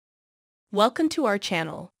Welcome to our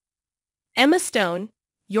channel. Emma Stone,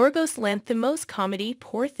 Yorgos Lanthimos' comedy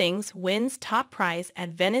Poor Things wins top prize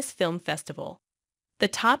at Venice Film Festival. The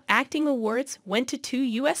top acting awards went to two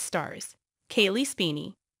U.S. stars, Cailee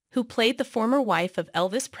Spaeny, who played the former wife of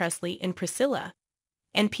Elvis Presley in Priscilla,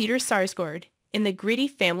 and Peter Sarsgaard in the gritty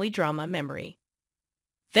family drama Memory.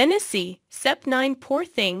 Venice Sep 9 Poor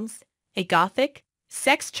Things, a gothic,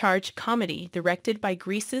 sex-charged comedy directed by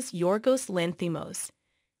Greece's Yorgos Lanthimos,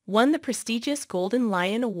 won the prestigious Golden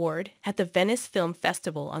Lion Award at the Venice Film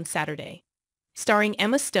Festival on Saturday. Starring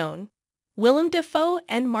Emma Stone, Willem Dafoe,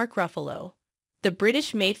 and Mark Ruffalo, the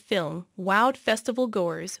British-made film wowed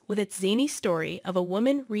festival-goers with its zany story of a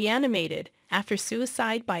woman reanimated after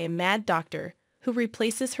suicide by a mad doctor who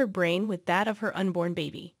replaces her brain with that of her unborn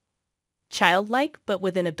baby. Childlike but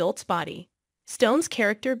with an adult's body, Stone's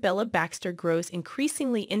character Bella Baxter grows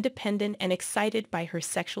increasingly independent and excited by her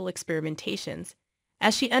sexual experimentations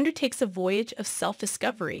as she undertakes a voyage of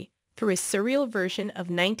self-discovery through a surreal version of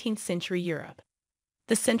 19th century Europe.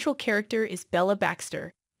 The central character is Bella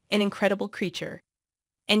Baxter, an incredible creature,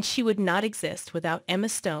 and she would not exist without Emma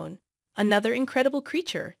Stone, another incredible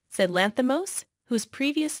creature, said Lanthimos, whose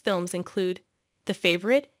previous films include The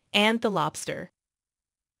Favorite and The Lobster.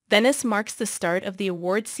 Venice marks the start of the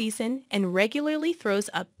award season and regularly throws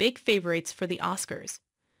up big favorites for the Oscars,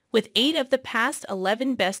 with 8 of the past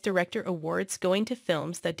 11 Best Director awards going to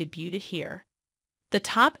films that debuted here. The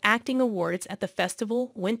top acting awards at the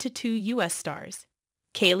festival went to two U.S. stars,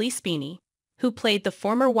 Cailee Spaeny, who played the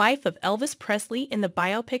former wife of Elvis Presley in the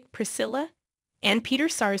biopic Priscilla, and Peter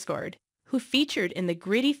Sarsgaard, who featured in the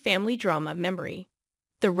gritty family drama Memory.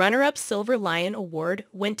 The runner-up Silver Lion Award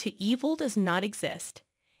went to Evil Does Not Exist,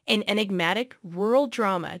 an enigmatic rural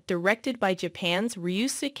drama directed by Japan's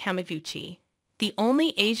Ryusuke Hamaguchi, the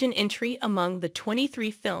only Asian entry among the 23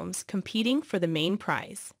 films competing for the main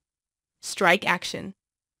prize. Strike action.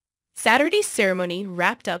 Saturday's ceremony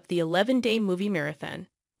wrapped up the 11-day movie marathon,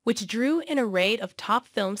 which drew an array of top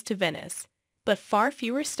films to Venice, but far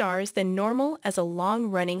fewer stars than normal as a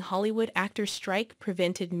long-running Hollywood actors' strike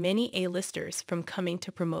prevented many A-listers from coming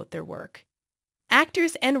to promote their work.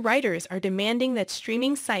 Actors and writers are demanding that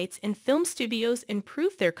streaming sites and film studios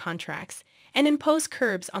improve their contracts and impose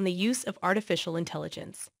curbs on the use of artificial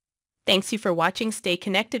intelligence. Thanks you for watching. Stay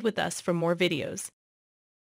connected with us for more videos.